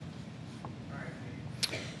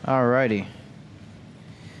Alrighty.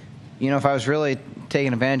 If I was really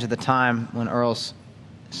taking advantage of the time when Earl's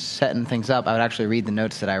setting things up, I would actually read the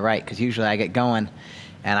notes that I write, because usually I get going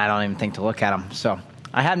and I don't even think to look at them. So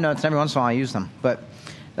I have notes, and every once in a while I use them. But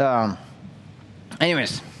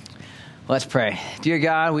anyways, let's pray. Dear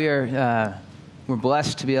God, we're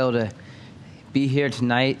blessed to be able to be here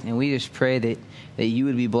tonight, and we just pray that you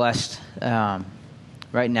would be blessed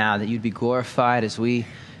right now, that you'd be glorified as we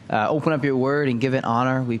open up your word and give it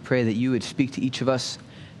honor. We pray that you would speak to each of us,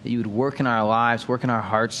 that you would work in our lives, work in our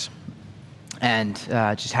hearts, and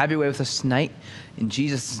just have your way with us tonight. In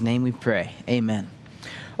Jesus' name we pray. Amen.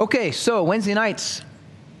 Okay, so Wednesday nights,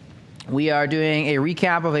 we are doing a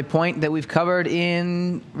recap of a point that we've covered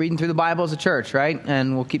in reading through the Bible as a church, right?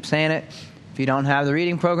 And we'll keep saying it. If you don't have the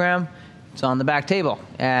reading program, it's on the back table.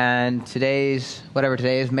 And today's,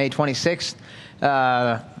 May 26th.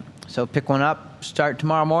 So pick one up, start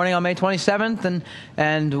tomorrow morning on May 27th,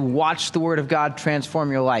 and watch the Word of God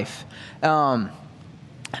transform your life.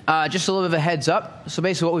 Just a little bit of a heads up. So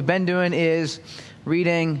basically what we've been doing is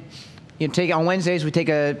reading, on Wednesdays we take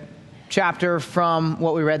a chapter from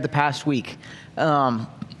what we read the past week.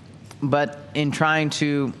 But in trying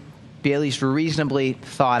to be at least reasonably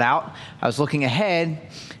thought out, I was looking ahead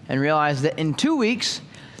and realized that in 2 weeks,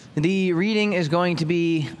 the reading is going to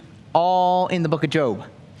be all in the book of Job,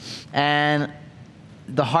 and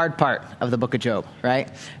the hard part of the book of Job, right?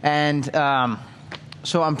 And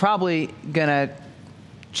so I'm probably going to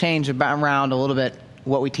change around a little bit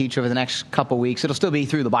what we teach over the next couple weeks. It'll still be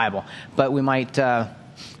through the Bible, but we might,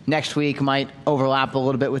 next week might overlap a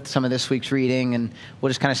little bit with some of this week's reading, and we'll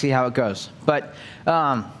just kind of see how it goes. But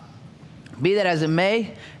be that as it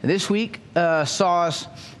may, this week saw us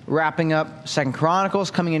wrapping up 2 Chronicles,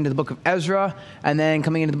 coming into the book of Ezra, and then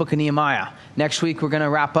coming into the book of Nehemiah. Next week, we're going to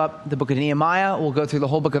wrap up the book of Nehemiah. We'll go through the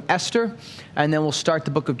whole book of Esther, and then we'll start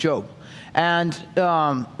the book of Job. And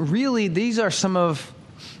really, these are some of,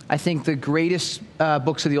 I think, the greatest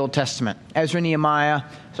books of the Old Testament. Ezra, Nehemiah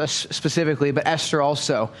specifically, but Esther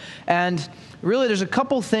also. And really, there's a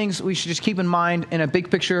couple things we should just keep in mind in a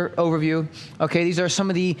big picture overview. Okay, these are some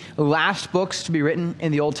of the last books to be written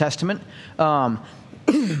in the Old Testament.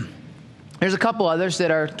 There's a couple others that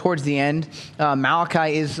are towards the end.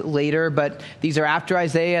 Malachi is later, but these are after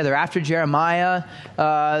Isaiah. They're after Jeremiah.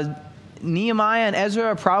 Nehemiah and Ezra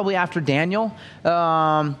are probably after Daniel.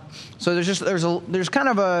 So there's kind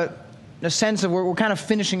of a sense of we're kind of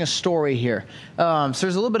finishing a story here. So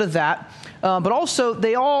there's a little bit of that. But also,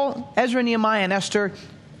 Ezra, Nehemiah, and Esther,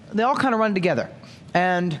 they all kind of run together.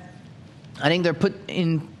 And I think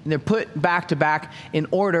they're put back to back in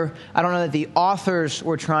order. I don't know that the authors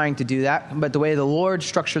were trying to do that, but the way the Lord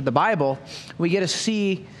structured the Bible, we get to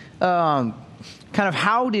see kind of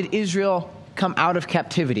how did Israel come out of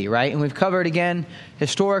captivity, right? And we've covered again,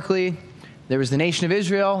 historically, there was the nation of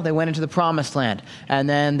Israel. They went into the promised land. And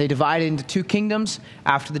then they divided into two kingdoms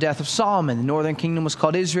after the death of Solomon. The northern kingdom was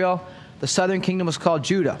called Israel. The southern kingdom was called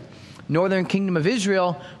Judah. The northern kingdom of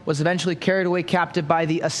Israel was eventually carried away captive by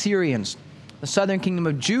the Assyrians. The southern kingdom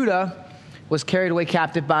of Judah was carried away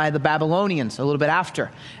captive by the Babylonians a little bit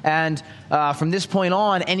after. And from this point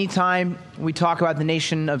on, anytime we talk about the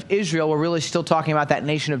nation of Israel, we're really still talking about that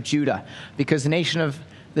nation of Judah. Because the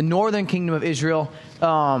northern kingdom of Israel,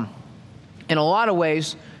 in a lot of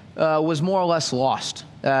ways, was more or less lost.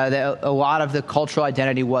 A lot of the cultural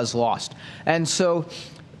identity was lost. And so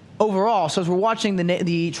overall, as we're watching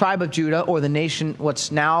the tribe of Judah, or the nation,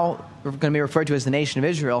 what's now going to be referred to as the nation of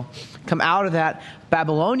Israel, come out of that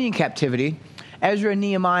Babylonian captivity, Ezra,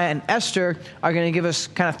 Nehemiah, and Esther are going to give us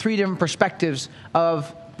kind of three different perspectives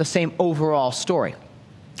of the same overall story.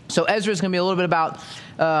 So Ezra is going to be a little bit about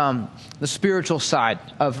the spiritual side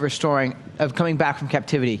of coming back from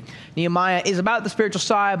captivity. Nehemiah is about the spiritual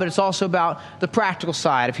side, but it's also about the practical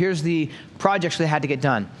side of here's the projects they had to get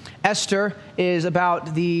done. Esther is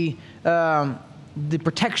about the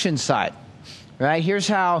protection side. Right? Here's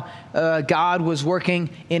how God was working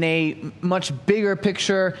in a much bigger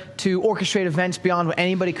picture to orchestrate events beyond what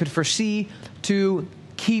anybody could foresee to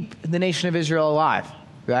keep the nation of Israel alive.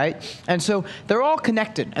 Right? And so they're all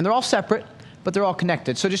connected, and they're all separate, but they're all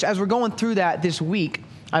connected. So just as we're going through that this week,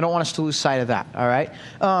 I don't want us to lose sight of that. All right?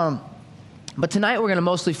 But tonight we're going to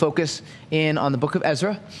mostly focus in on the book of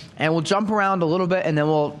Ezra, and we'll jump around a little bit, and then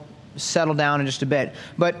we'll settle down in just a bit.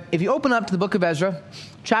 But if you open up to the book of Ezra,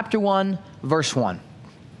 chapter 1, verse 1.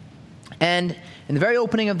 And in the very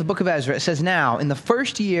opening of the book of Ezra, it says, "Now, in the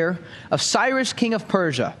first year of Cyrus, king of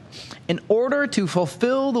Persia, in order to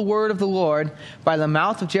fulfill the word of the Lord by the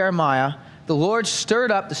mouth of Jeremiah, the Lord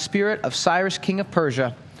stirred up the spirit of Cyrus, king of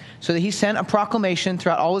Persia, so that he sent a proclamation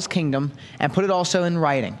throughout all his kingdom and put it also in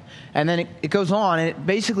writing. And then it goes on, and it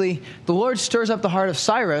basically, the Lord stirs up the heart of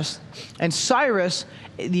Cyrus, and Cyrus,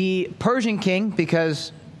 the Persian king,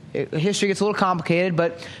 because history gets a little complicated,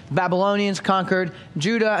 but the Babylonians conquered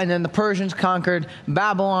Judah, and then the Persians conquered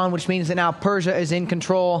Babylon, which means that now Persia is in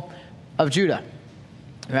control of Judah,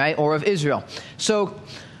 right, or of Israel. So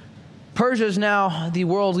Persia is now the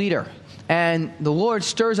world leader, and the Lord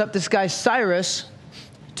stirs up this guy Cyrus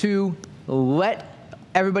to let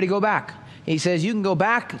everybody go back. He says, you can go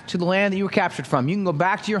back to the land that you were captured from. You can go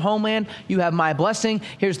back to your homeland. You have my blessing.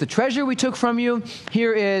 Here's the treasure we took from you.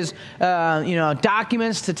 Here is,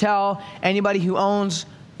 documents to tell anybody who owns,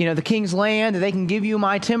 the king's land that they can give you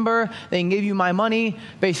my timber. They can give you my money.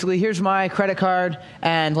 Basically, here's my credit card,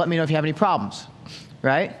 and let me know if you have any problems,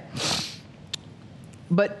 right?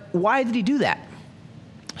 But why did he do that?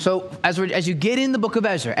 So as you get in the book of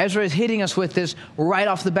Ezra, Ezra is hitting us with this right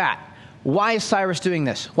off the bat. Why is Cyrus doing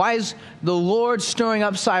this? Why is the Lord stirring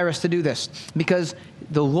up Cyrus to do this? Because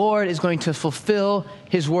the Lord is going to fulfill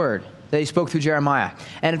his word that he spoke through Jeremiah.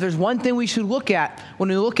 And if there's one thing we should look at when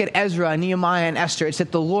we look at Ezra, Nehemiah, and Esther, it's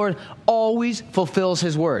that the Lord always fulfills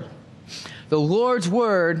his word. The Lord's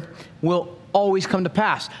word will always come to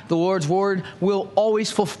pass. The Lord's word will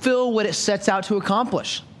always fulfill what it sets out to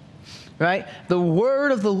accomplish. Right? The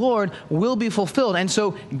word of the Lord will be fulfilled. And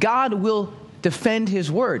so God will defend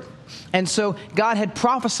his word. And so God had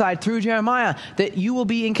prophesied through Jeremiah that you will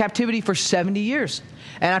be in captivity for 70 years.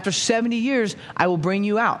 And after 70 years, I will bring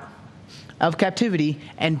you out of captivity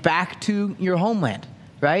and back to your homeland.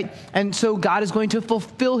 Right? And so God is going to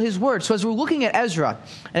fulfill his word. So as we're looking at Ezra,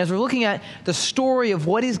 and as we're looking at the story of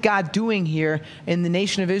what is God doing here in the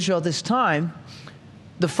nation of Israel at this time,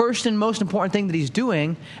 the first and most important thing that he's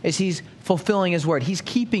doing is he's fulfilling his word. He's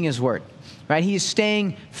keeping his word, right? He is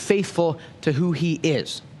staying faithful to who he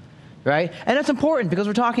is, right? And that's important because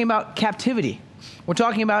we're talking about captivity. We're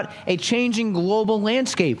talking about a changing global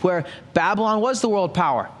landscape where Babylon was the world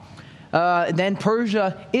power. Then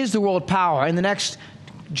Persia is the world power. In the next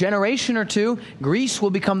generation or two, Greece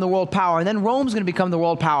will become the world power. And then Rome's going to become the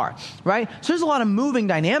world power, right? So there's a lot of moving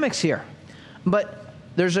dynamics here. But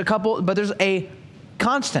there's a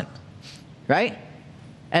constant, right?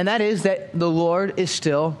 And that is that the Lord is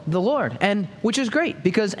still the Lord, and which is great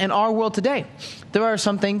because in our world today, there are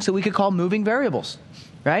some things that we could call moving variables,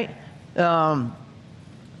 right?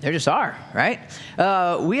 There just are, right?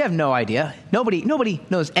 We have no idea. Nobody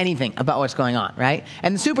knows anything about what's going on, right?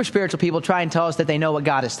 And the super spiritual people try and tell us that they know what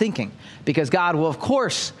God is thinking because God will, of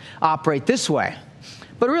course, operate this way.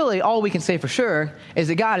 But really, all we can say for sure is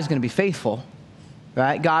that God is going to be faithful.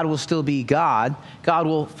 Right? God will still be God. God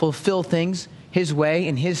will fulfill things his way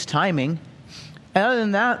and his timing. And other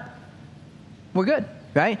than that, we're good,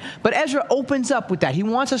 right? But Ezra opens up with that. He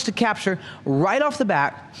wants us to capture right off the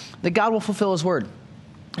bat that God will fulfill his word.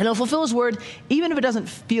 And he'll fulfill his word even if it doesn't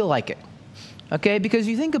feel like it. Okay? Because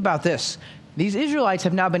you think about this. These Israelites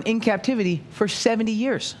have now been in captivity for 70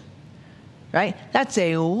 years. Right? That's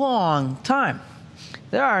a long time.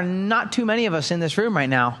 There are not too many of us in this room right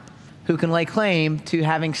now who can lay claim to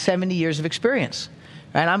having 70 years of experience.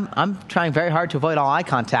 Right? I'm trying very hard to avoid all eye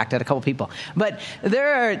contact at a couple people. But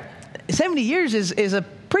 70 years is a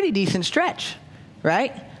pretty decent stretch,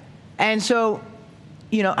 right? And so,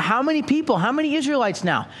 how many Israelites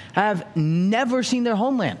now have never seen their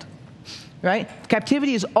homeland, right?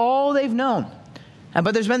 Captivity is all they've known.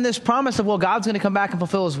 But there's been this promise of, God's going to come back and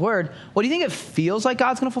fulfill his word. Well, do you think it feels like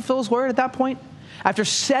God's going to fulfill his word at that point? After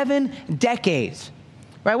 7 decades,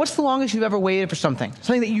 right? What's the longest you've ever waited for something?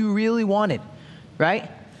 Something that you really wanted, right?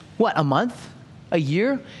 What, a month? A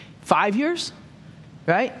year? 5 years?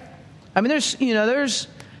 Right? I mean, there's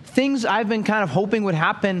things I've been kind of hoping would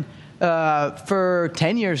happen for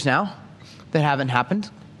 10 years now that haven't happened.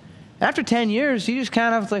 After 10 years, you just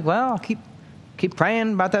kind of like, I'll keep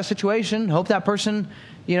praying about that situation, hope that person,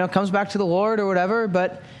 comes back to the Lord or whatever,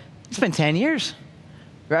 but it's been 10 years,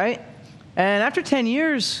 right? And after 10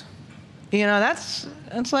 years, that's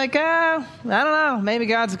like, I don't know. Maybe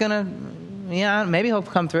God's going to, maybe he'll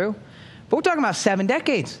come through. But we're talking about 7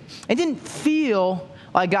 decades. It didn't feel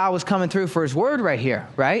like God was coming through for his word right here,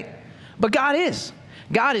 right? But God is.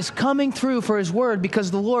 God is coming through for his word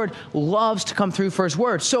because the Lord loves to come through for his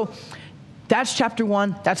word. So that's chapter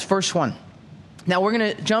 1. That's verse 1. Now we're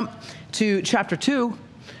going to jump to chapter 2.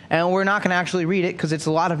 And we're not going to actually read it because it's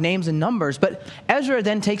a lot of names and numbers. But Ezra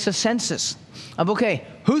then takes a census of,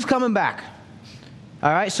 who's coming back?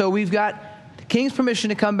 All right, so we've got the king's permission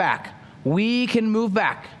to come back. We can move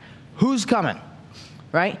back. Who's coming?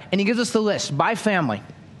 Right? And he gives us the list by family.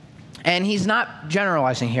 And he's not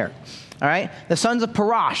generalizing here. All right? The sons of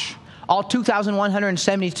Parash, all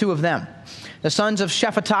 2,172 of them. The sons of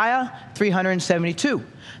Shephatiah, 372.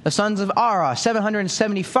 The sons of Ara,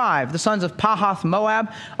 775. The sons of Pahath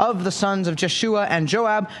Moab, of the sons of Jeshua and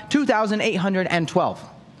Joab, 2,812.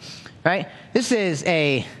 Right? This is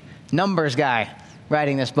a numbers guy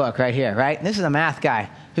writing this book right here, right? This is a math guy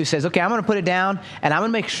who says, okay, I'm going to put it down, and I'm going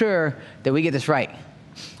to make sure that we get this right.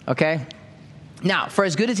 Okay? Now, for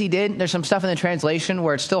as good as he did, there's some stuff in the translation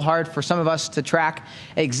where it's still hard for some of us to track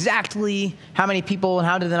exactly how many people and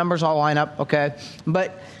how did the numbers all line up, okay?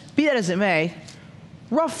 But be that as it may,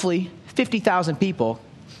 roughly 50,000 people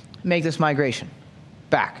make this migration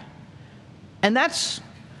back. And that's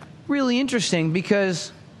really interesting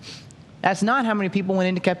because that's not how many people went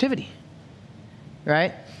into captivity,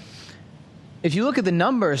 right? If you look at the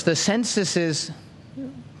numbers, the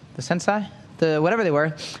whatever they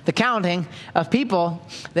were, the counting of people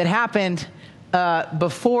that happened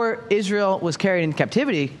before Israel was carried into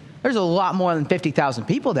captivity, there's a lot more than 50,000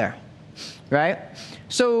 people there, right?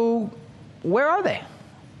 So where are they,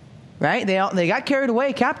 right? They got carried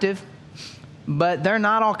away captive, but they're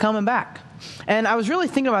not all coming back. And I was really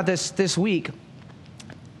thinking about this week.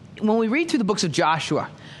 When we read through the books of Joshua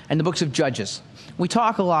and the books of Judges, we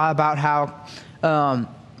talk a lot about how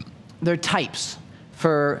they're types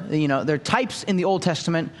they're types in the Old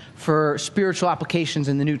Testament for spiritual applications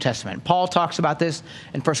in the New Testament. Paul talks about this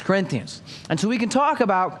in 1 Corinthians. And so we can talk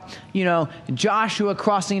about, Joshua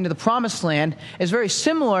crossing into the promised land is very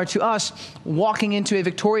similar to us walking into a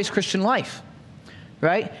victorious Christian life.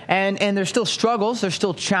 Right? And there's still struggles, there's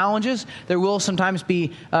still challenges. There will sometimes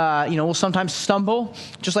be, we'll sometimes stumble,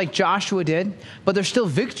 just like Joshua did, but there's still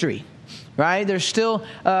victory. Right? There's still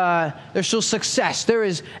success. There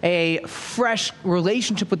is a fresh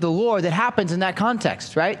relationship with the Lord that happens in that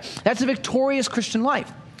context, right? That's a victorious Christian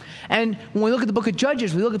life. And when we look at the book of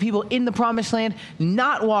Judges, we look at people in the promised land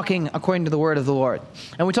not walking according to the word of the Lord.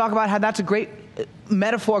 And we talk about how that's a great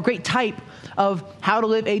metaphor, a great type of how to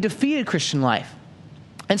live a defeated Christian life.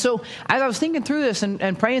 And so as I was thinking through this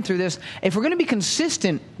and praying through this, if we're going to be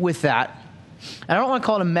consistent with that, and I don't want to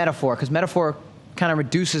call it a metaphor because metaphor kind of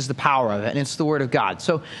reduces the power of it, and it's the word of God.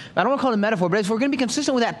 So I don't want to call it a metaphor, but if we're going to be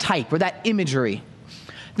consistent with that type or that imagery,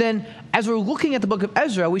 then as we're looking at the book of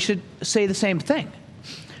Ezra, we should say the same thing.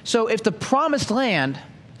 So if the promised land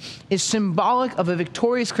is symbolic of a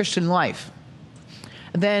victorious Christian life,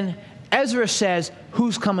 then Ezra says,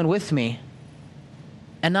 who's coming with me?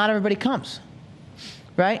 And not everybody comes,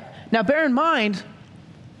 right? Now bear in mind,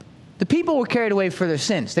 the people were carried away for their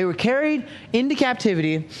sins. They were carried into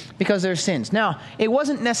captivity because of their sins. Now, it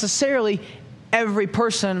wasn't necessarily every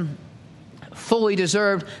person fully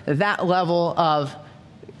deserved that level of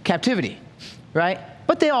captivity, right?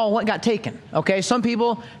 But they all got taken, okay? Some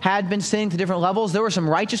people had been sinning to different levels. There were some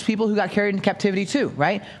righteous people who got carried into captivity too,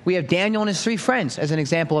 right? We have Daniel and his 3 friends as an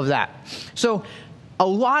example of that. So a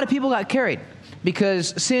lot of people got carried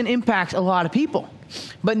because sin impacts a lot of people.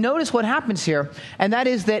 But notice what happens here, and that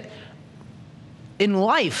is that in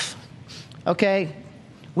life, okay,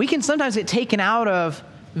 we can sometimes get taken out of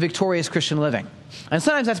victorious Christian living. And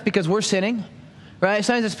sometimes that's because we're sinning, right?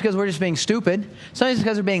 Sometimes it's because we're just being stupid. Sometimes it's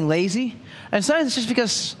because we're being lazy. And sometimes it's just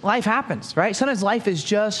because life happens, right? Sometimes life is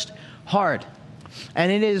just hard.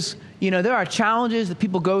 And it is, there are challenges that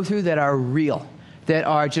people go through that are real, that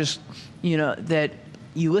are just, that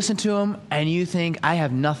you listen to them and you think, I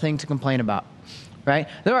have nothing to complain about, right?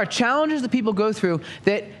 There are challenges that people go through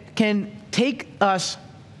that can take us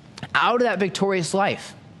out of that victorious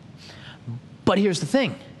life. But here's the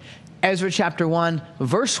thing. Ezra chapter 1,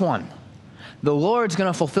 verse 1. The Lord's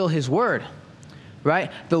going to fulfill his word,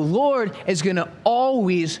 right? The Lord is going to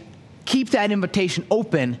always keep that invitation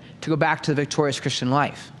open to go back to the victorious Christian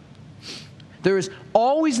life. There is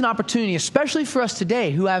always an opportunity, especially for us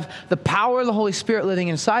today who have the power of the Holy Spirit living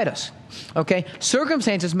inside us. Okay?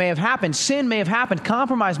 Circumstances may have happened. Sin may have happened.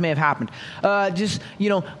 Compromise may have happened.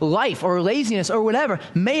 Life or laziness or whatever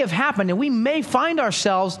may have happened. And we may find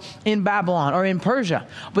ourselves in Babylon or in Persia.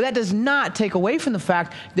 But that does not take away from the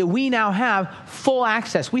fact that we now have full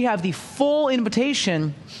access. We have the full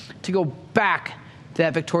invitation to go back to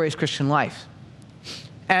that victorious Christian life.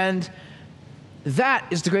 And that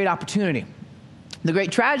is the great opportunity. The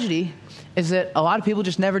great tragedy is that a lot of people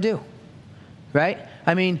just never do, right?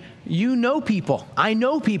 I mean, I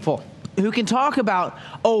know people who can talk about,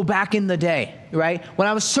 back in the day, right? When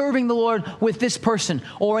I was serving the Lord with this person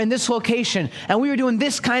or in this location, and we were doing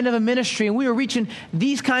this kind of a ministry, and we were reaching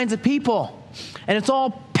these kinds of people. And it's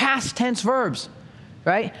all past tense verbs,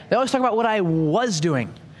 right? They always talk about what I was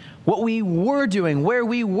doing, what we were doing, where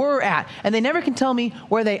we were at. And they never can tell me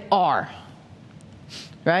where they are,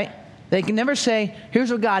 right? They can never say,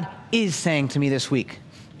 here's what God is saying to me this week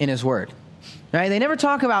in his word. Right? They never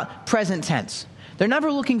talk about present tense. They're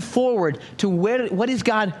never looking forward to what does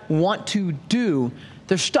God want to do.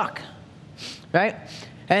 They're stuck. Right?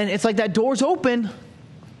 And it's like that door's open,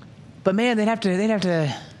 but man, they'd have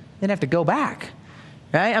to go back.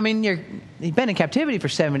 Right? I mean, you've been in captivity for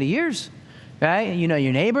 70 years. Right? You know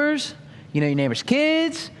your neighbors. You know your neighbors'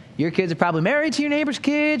 kids. Your kids are probably married to your neighbors'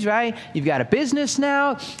 kids, right? You've got a business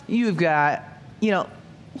now. You've got,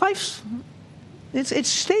 life's, it's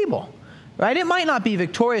stable, right? It might not be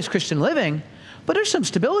victorious Christian living, but there's some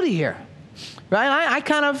stability here, right? I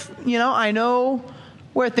kind of, I know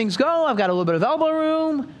where things go. I've got a little bit of elbow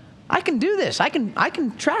room. I can do this. I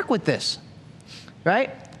can track with this,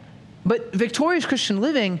 right? But victorious Christian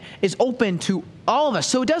living is open to all of us.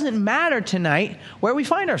 So it doesn't matter tonight where we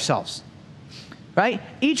find ourselves. Right?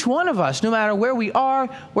 Each one of us, no matter where we are,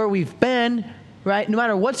 where we've been, right? No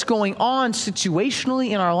matter what's going on situationally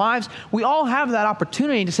in our lives, we all have that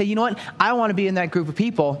opportunity to say, you know what? I want to be in that group of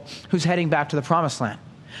people who's heading back to the promised land.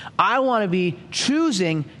 I want to be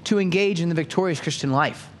choosing to engage in the victorious Christian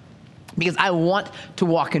life because I want to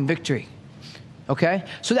walk in victory. Okay?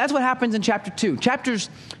 So that's what happens in chapter 2. Chapters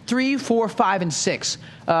 3, 4, 5, and 6.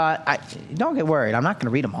 Don't get worried. I'm not going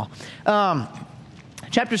to read them all.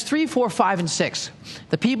 Chapters 3, 4, 5, and 6.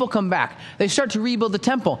 The people come back. They start to rebuild the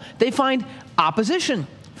temple. They find opposition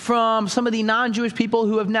from some of the non-Jewish people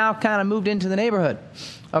who have now kind of moved into the neighborhood.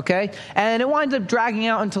 Okay? And it winds up dragging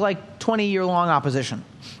out into like 20-year-long opposition,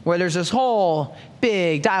 where there's this whole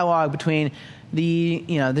big dialogue between the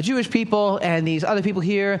Jewish people and these other people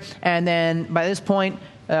here. And then by this point,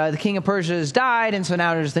 the king of Persia has died, and so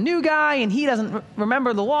now there's the new guy, and he doesn't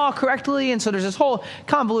remember the law correctly, and so there's this whole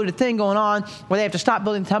convoluted thing going on where they have to stop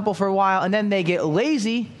building the temple for a while, and then they get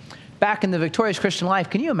lazy back in the victorious Christian life.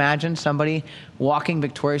 Can you imagine somebody walking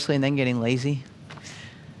victoriously and then getting lazy?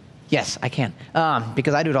 Yes, I can,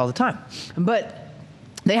 because I do it all the time. But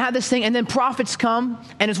they have this thing, and then prophets come,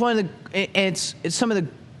 and it's some of the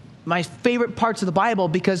my favorite parts of the Bible,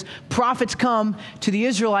 because prophets come to the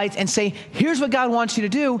Israelites and say, here's what God wants you to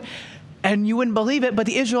do, and you wouldn't believe it, but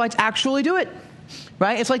the Israelites actually do it,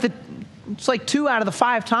 right? It's like 2 out of the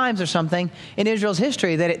 5 times or something in Israel's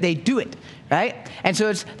history that they do it, right? And so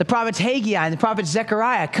it's the prophets Haggai and the prophets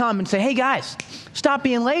Zechariah come and say, hey guys, stop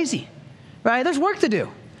being lazy, right? There's work to do.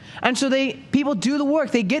 And so people do the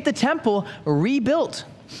work. They get the temple rebuilt.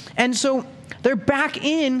 And so they're back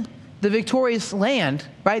in the victorious land,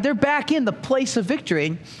 right? They're back in the place of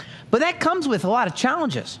victory, but that comes with a lot of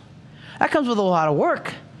challenges. That comes with a lot of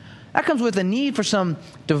work. That comes with a need for some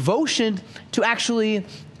devotion to actually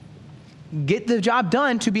get the job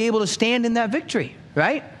done to be able to stand in that victory,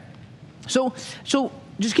 right? So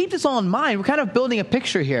just keep this all in mind. We're kind of building a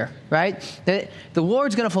picture here, right? That the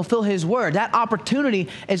Lord's going to fulfill his word. That opportunity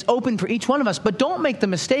is open for each one of us, but don't make the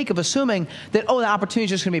mistake of assuming that, the opportunity is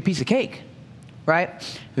just going to be a piece of cake. Right?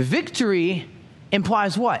 Victory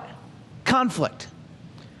implies what? Conflict.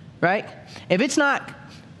 Right? If there's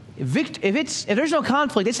no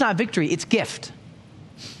conflict, it's not victory, it's gift.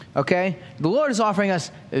 Okay? The Lord is offering us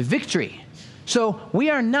victory. So we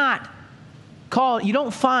are not called, you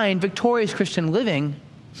don't find victorious Christian living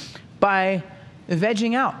by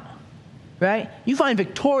vegging out. Right? You find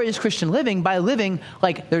victorious Christian living by living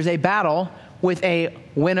like there's a battle with a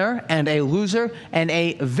winner and a loser and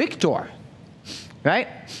a victor. Right?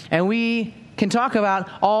 And we can talk about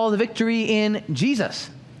all the victory in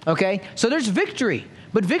Jesus. Okay? So there's victory,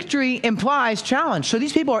 but victory implies challenge. So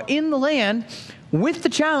these people are in the land with the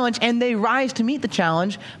challenge, and they rise to meet the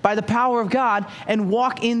challenge by the power of God and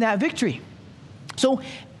walk in that victory. So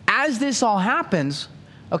as this all happens,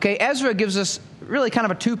 okay, Ezra gives us really kind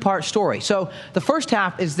of a 2-part story. So the first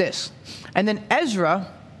half is this. And then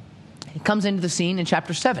Ezra comes into the scene in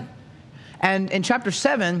chapter 7. And in chapter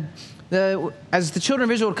 7, as the children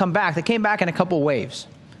of Israel would come back, they came back in a couple waves.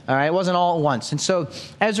 All right, it wasn't all at once. And so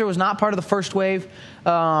Ezra was not part of the first wave.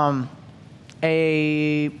 A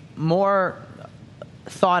more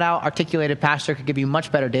thought-out, articulated pastor could give you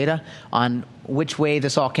much better data on which way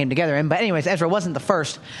this all came together in. But anyways, Ezra wasn't the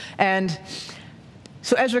first. And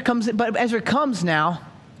so Ezra comes now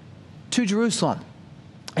to Jerusalem.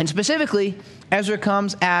 And specifically, Ezra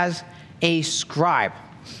comes as a scribe.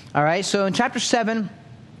 All right, so in chapter 7,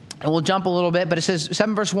 and we'll jump a little bit, but it says,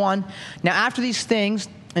 7 verse 1, now after these things,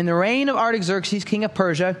 in the reign of Artaxerxes, king of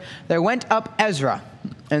Persia, there went up Ezra.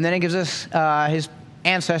 And then it gives us his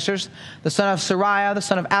ancestors, the son of Sariah, the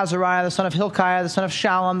son of Azariah, the son of Hilkiah, the son of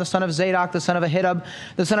Shallum, the son of Zadok, the son of Ahitub,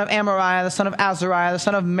 the son of Amariah, the son of Azariah, the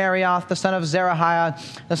son of Marioth, the son of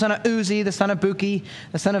Zerahiah, the son of Uzi, the son of Buki,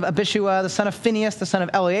 the son of Abishua, the son of Phinehas, the son of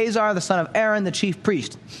Eleazar, the son of Aaron, the chief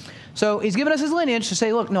priest. So he's given us his lineage to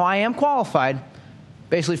say, look, no, I am qualified.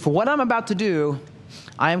 Basically, for what I'm about to do,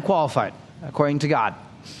 I am qualified, according to God.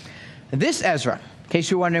 This Ezra, in case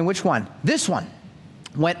you're wondering which one, this one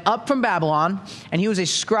went up from Babylon, and he was a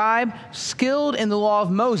scribe skilled in the law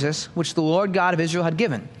of Moses, which the Lord God of Israel had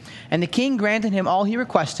given. And the king granted him all he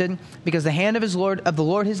requested, because the hand of the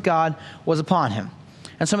Lord his God was upon him.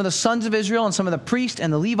 And some of the sons of Israel, and some of the priests,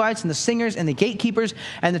 and the Levites, and the singers, and the gatekeepers,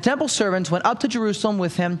 and the temple servants went up to Jerusalem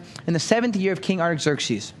with him in the 7th year of King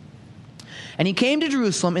Artaxerxes. And he came to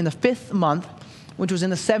Jerusalem in the 5th month, which was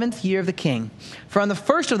in the 7th year of the king. For on the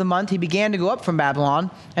 1st of the month he began to go up from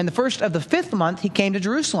Babylon, and the 1st of the 5th month he came to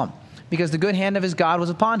Jerusalem, because the good hand of his God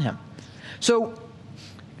was upon him. So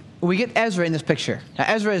we get Ezra in this picture. Now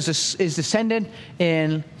Ezra is descended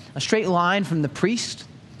in a straight line from the priest.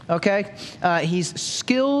 Okay, he's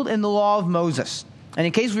skilled in the law of Moses. And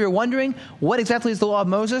in case we were wondering, what exactly is the law of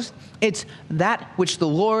Moses? It's that which the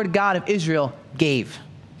Lord God of Israel gave.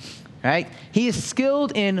 Right? He is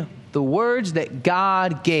skilled in the words that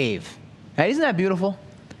God gave. Right? Isn't that beautiful?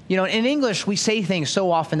 You know, in English, we say things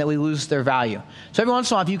so often that we lose their value. So every once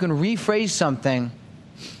in a while, if you can rephrase something,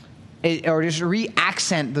 or just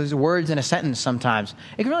re-accent those words in a sentence sometimes,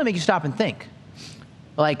 it can really make you stop and think.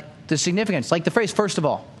 Like the significance, like the phrase, first of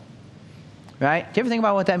all. Right? Do you ever think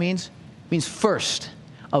about what that means? It means first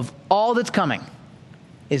of all that's coming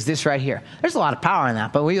is this right here. There's a lot of power in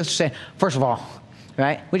that, but we just say, first of all.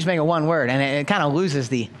 Right? We just make it one word, and it kind of loses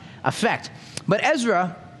the effect. But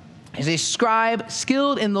Ezra is a scribe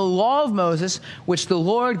skilled in the law of Moses, which the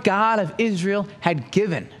Lord God of Israel had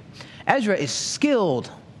given. Ezra is skilled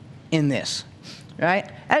in this. Right?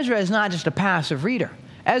 Ezra is not just a passive reader.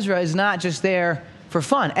 Ezra is not just there for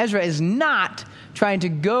fun. Ezra is not trying to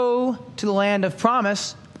go to the land of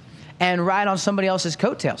promise and ride on somebody else's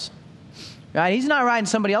coattails. Right? He's not riding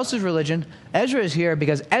somebody else's religion. Ezra is here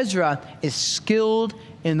because Ezra is skilled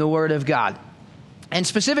in the Word of God. And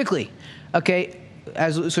specifically, okay,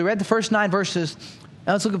 so we read the first 9 verses.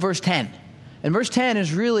 Now let's look at verse 10. And verse 10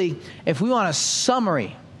 is really, if we want a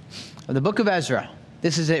summary of the book of Ezra,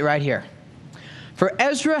 this is it right here. For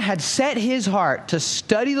Ezra had set his heart to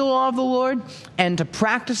study the law of the Lord and to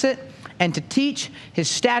practice it and to teach his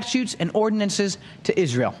statutes and ordinances to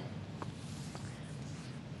Israel.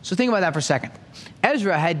 So think about that for a second.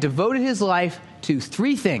 Ezra had devoted his life to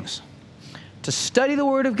 3 things: to study the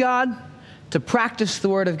Word of God, to practice the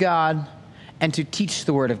Word of God, and to teach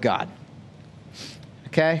the Word of God.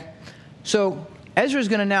 Okay? So Ezra is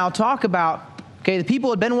going to now talk about, okay, the people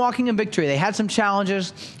had been walking in victory. They had some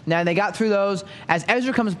challenges. Now they got through those. As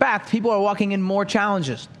Ezra comes back, people are walking in more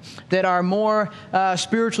challenges that are more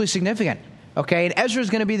spiritually significant. Okay? And Ezra is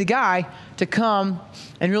going to be the guy to come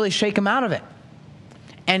and really shake them out of it.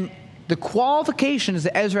 And the qualifications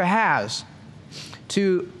that Ezra has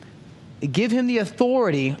to give him the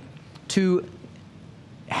authority to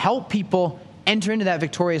help people enter into that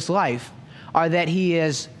victorious life are that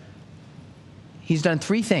he's done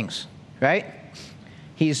 3 things, right?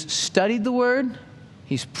 He's studied the Word,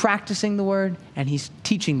 he's practicing the Word, and he's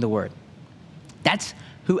teaching the Word. That's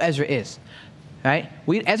who Ezra is, right?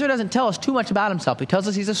 Ezra doesn't tell us too much about himself. He tells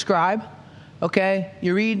us he's a scribe. Okay,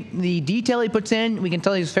 you read the detail he puts in, we can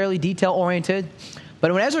tell he's fairly detail-oriented.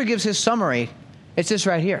 But when Ezra gives his summary, it's this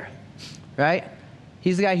right here, right?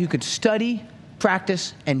 He's the guy who could study,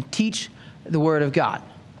 practice, and teach the Word of God.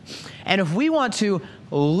 And if we want to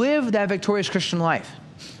live that victorious Christian life,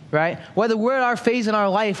 right, whether we're at our phase in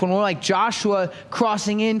our life when we're like Joshua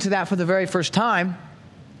crossing into that for the very first time,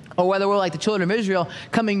 or whether we're like the children of Israel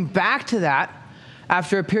coming back to that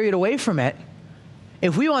after a period away from it,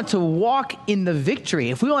 if we want to walk in the victory,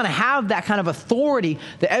 if we want to have that kind of authority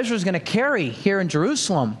that Ezra is going to carry here in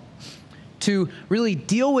Jerusalem to really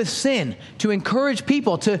deal with sin, to encourage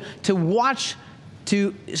people, to watch,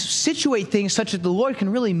 to situate things such that the Lord can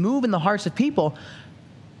really move in the hearts of people,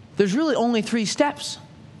 there's really only 3 steps,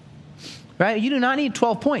 right? You do not need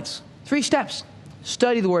 12 points. 3 steps.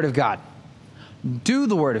 Study the Word of God. Do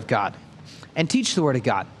the Word of God. And teach the Word of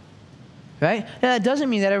God. Right? Now, that doesn't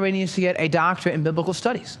mean that everybody needs to get a doctorate in biblical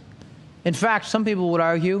studies. In fact, some people would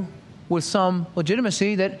argue with some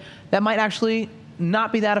legitimacy that might actually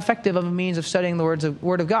not be that effective of a means of studying the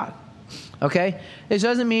Word of God. Okay? This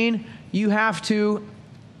doesn't mean you have to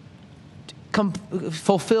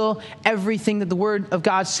fulfill everything that the Word of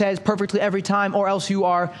God says perfectly every time, or else you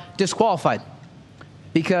are disqualified.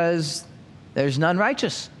 Because There's none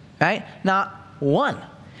righteous, right? Not one.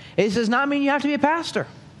 It does not mean you have to be a pastor,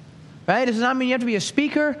 right? It does not mean you have to be a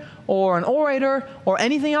speaker or an orator or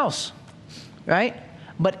anything else, right?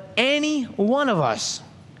 But any one of us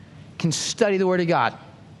can study the Word of God.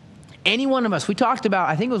 Any one of us. We talked about,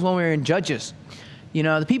 I think it was when we were in Judges,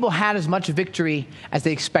 the people had as much victory as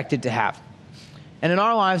they expected to have. And in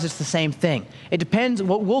our lives, it's the same thing. It depends.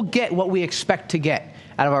 We'll get what we expect to get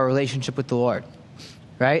out of our relationship with the Lord,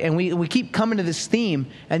 right? And we keep coming to this theme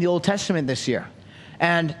in the Old Testament this year.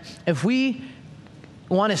 And if we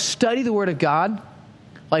want to study the Word of God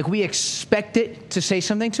like we expect it to say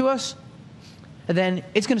something to us, then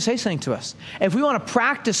it's going to say something to us. If we want to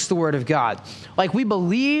practice the Word of God like we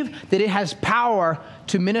believe that it has power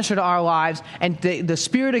to minister to our lives, and the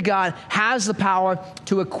Spirit of God has the power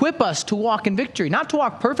to equip us to walk in victory, not to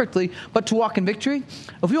walk perfectly, but to walk in victory.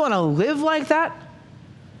 If we want to live like that,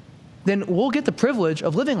 then we'll get the privilege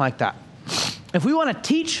of living like that. If we want to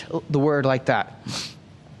teach the Word like that,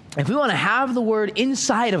 if we want to have the Word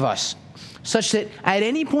inside of us, such that at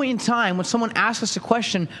any point in time when someone asks us a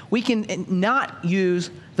question, we can not use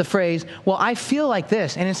the phrase, well, I feel like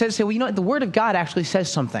this, and instead say, well, you know what, the Word of God actually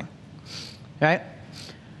says something, right?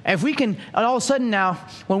 And if we can, and all of a sudden now,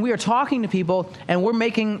 when we are talking to people and we're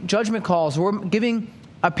making judgment calls, we're giving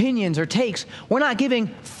opinions or takes, we're not giving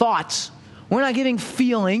thoughts, we're not giving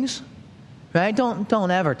feelings, right? Don't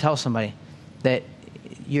ever tell somebody that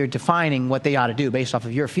you're defining what they ought to do based off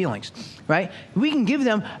of your feelings, right? We can give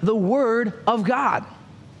them the Word of God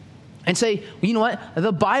and say, well, you know what?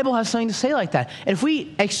 The Bible has something to say like that. And if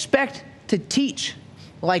we expect to teach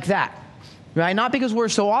like that, right? Not because we're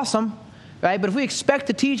so awesome, right? But if we expect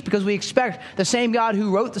to teach because we expect the same God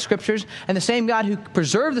who wrote the Scriptures and the same God who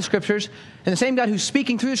preserved the Scriptures and the same God who's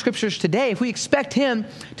speaking through the Scriptures today, if we expect Him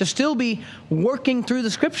to still be working through the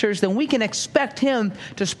Scriptures, then we can expect Him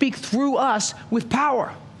to speak through us with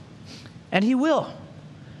power. And He will,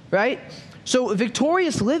 right? So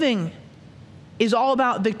victorious living is all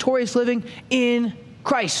about victorious living in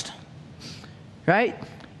Christ, right?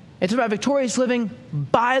 It's about victorious living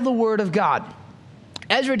by the Word of God.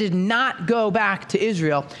 Ezra did not go back to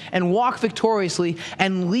Israel and walk victoriously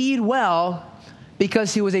and lead well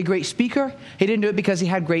because he was a great speaker. He didn't do it because he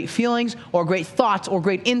had great feelings or great thoughts or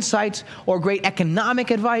great insights or great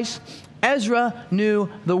economic advice. Ezra knew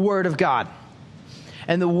the Word of God.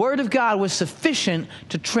 And the Word of God was sufficient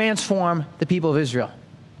to transform the people of Israel,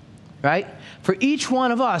 right? For each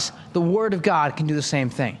one of us, the Word of God can do the same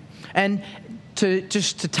thing. And to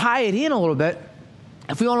tie it in a little bit,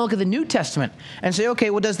 if we want to look at the New Testament and say, okay,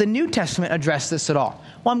 well, does the New Testament address this at all?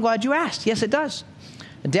 Well, I'm glad you asked. Yes, it does.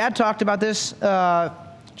 Dad talked about this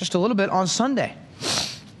just a little bit on Sunday.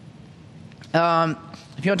 If you want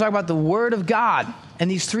to talk about the Word of God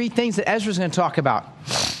and these three things that Ezra's going to talk about,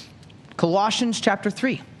 Colossians chapter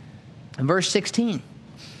 3 and verse 16,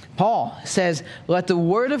 Paul says, let the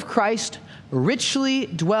word of Christ richly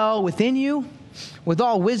dwell within you, with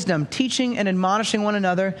all wisdom, teaching and admonishing one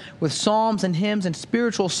another with psalms and hymns and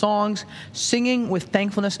spiritual songs, singing with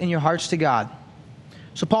thankfulness in your hearts to God.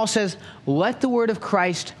 So Paul says, let the word of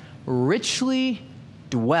Christ richly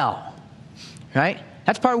dwell, right?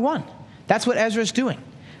 That's part one. That's what Ezra's doing.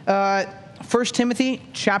 1 Timothy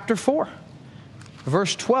chapter 4,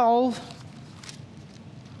 verse 12,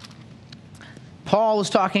 Paul was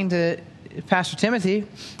talking to Pastor Timothy, and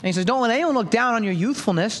he says, don't let anyone look down on your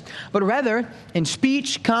youthfulness, but rather in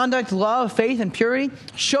speech, conduct, love, faith, and purity,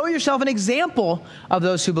 show yourself an example of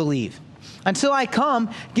those who believe. Until I come,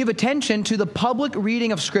 give attention to the public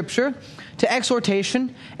reading of Scripture, to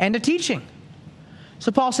exhortation, and to teaching.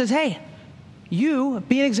 So Paul says, hey, you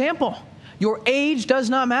be an example. Your age does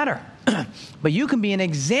not matter, but you can be an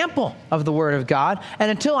example of the Word of God, and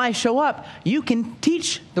until I show up, you can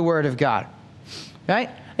teach the Word of God, right?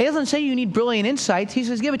 He doesn't say you need brilliant insights. He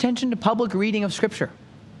says give attention to public reading of Scripture.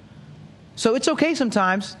 So it's okay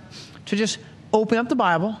sometimes to just open up the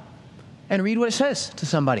Bible and read what it says to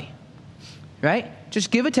somebody, right? Just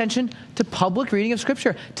give attention to public reading of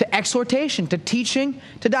Scripture, to exhortation, to teaching,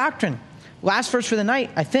 to doctrine. Last verse for the night,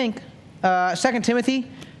 I think, 2 Timothy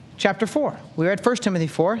chapter 4. We read 1 Timothy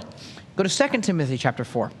 4. Go to 2 Timothy chapter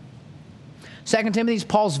 4. 2 Timothy is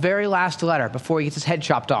Paul's very last letter before he gets his head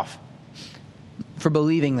chopped off for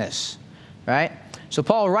believing this, right? So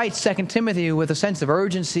Paul writes 2 Timothy with a sense of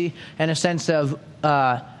urgency and a sense of,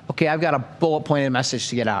 okay, I've got a bullet-pointed message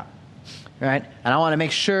to get out, right? And I want to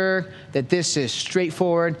make sure that this is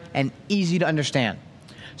straightforward and easy to understand.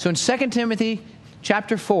 So in 2 Timothy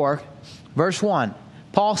chapter 4, verse 1,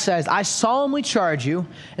 Paul says, I solemnly charge you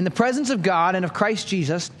in the presence of God and of Christ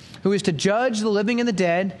Jesus, who is to judge the living and the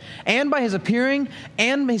dead, and by his appearing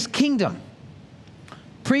and his kingdom.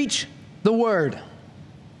 Preach the word.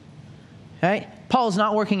 Right? Paul is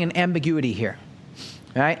not working in ambiguity here.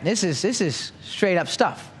 Right? This is straight up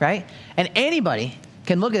stuff, right? And anybody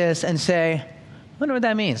can look at this and say, I wonder what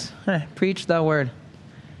that means. Preach the word.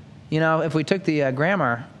 If we took the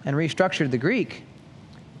grammar and restructured the Greek,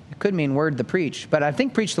 it could mean word to preach. But I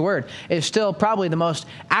think preach the word is still probably the most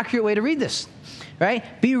accurate way to read this.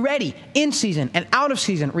 Right? Be ready in season and out of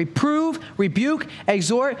season. Reprove, rebuke,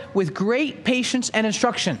 exhort with great patience and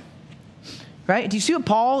instruction. Right? Do you see what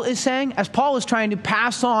Paul is saying? As Paul is trying to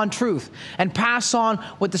pass on truth and pass on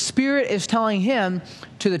what the Spirit is telling him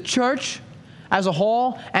to the church as a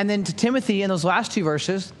whole, and then to Timothy in those last two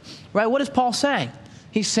verses, right? What is Paul saying?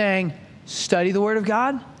 He's saying, study the Word of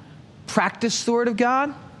God, practice the Word of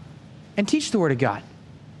God, and teach the Word of God.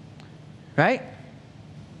 Right?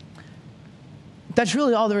 That's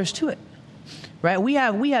really all there is to it. Right? We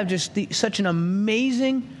have just such an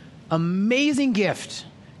amazing gift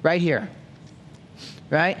right here.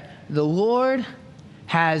 Right? The Lord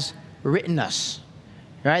has written us.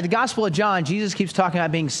 Right? The Gospel of John, Jesus keeps talking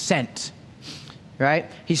about being sent.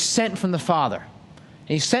 Right? He's sent from the Father. And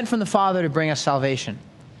he's sent from the Father to bring us salvation.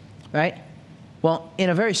 Right? Well, in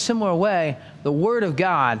a very similar way, the Word of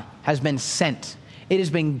God has been sent. It has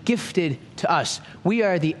been gifted to us. We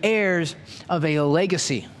are the heirs of a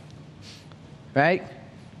legacy. Right?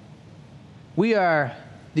 We are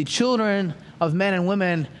the children of men and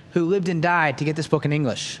women who lived and died to get this book in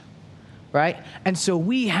English. Right? And so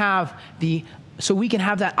we can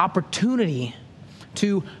have that opportunity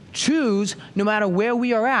to choose, no matter where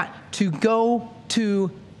we are at, to go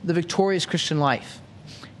to the victorious Christian life.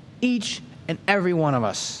 Each and every one of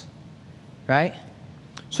us. Right?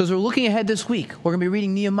 So as we're looking ahead this week, we're going to be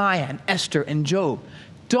reading Nehemiah and Esther and Job.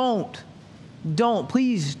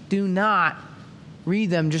 Please do not read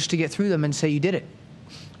them just to get through them and say you did it.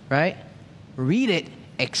 Right? Read it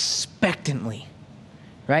expectantly.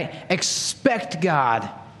 Right? Expect God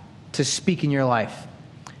to speak in your life.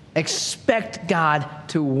 Expect God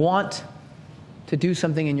to want to do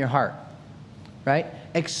something in your heart. Right?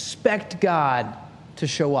 Expect God to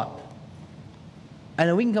show up. And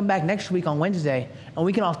then we can come back next week on Wednesday and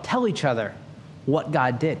we can all tell each other what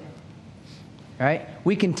God did. Right?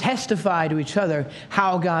 We can testify to each other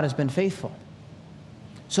how God has been faithful.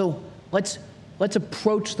 So let's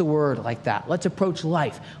approach the Word like that. Let's approach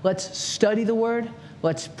life. Let's study the Word.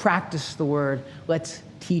 Let's practice the Word. Let's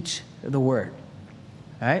teach the Word.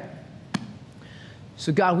 All right?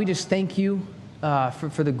 So God, we just thank you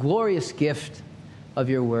for the glorious gift of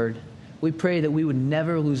your Word. We pray that we would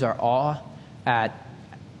never lose our awe at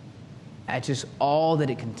just all that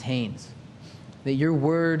it contains. That your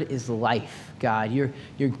Word is life, God.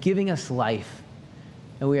 You're giving us life,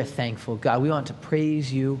 and we are thankful. God, we want to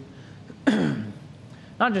praise you,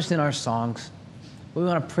 not just in our songs, but we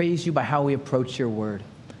want to praise you by how we approach your Word.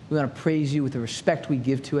 We want to praise you with the respect we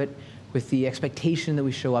give to it, with the expectation that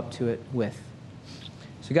we show up to it with.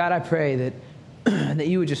 So God, I pray that that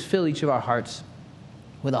you would just fill each of our hearts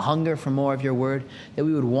with a hunger for more of your Word, that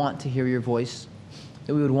we would want to hear your voice,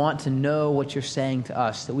 that we would want to know what you're saying to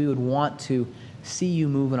us, that we would want to see you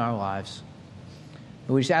move in our lives.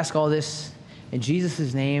 And we just ask all this in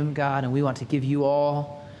Jesus' name, God, and we want to give you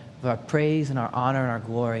all of our praise and our honor and our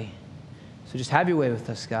glory. So just have your way with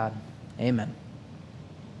us, God. Amen.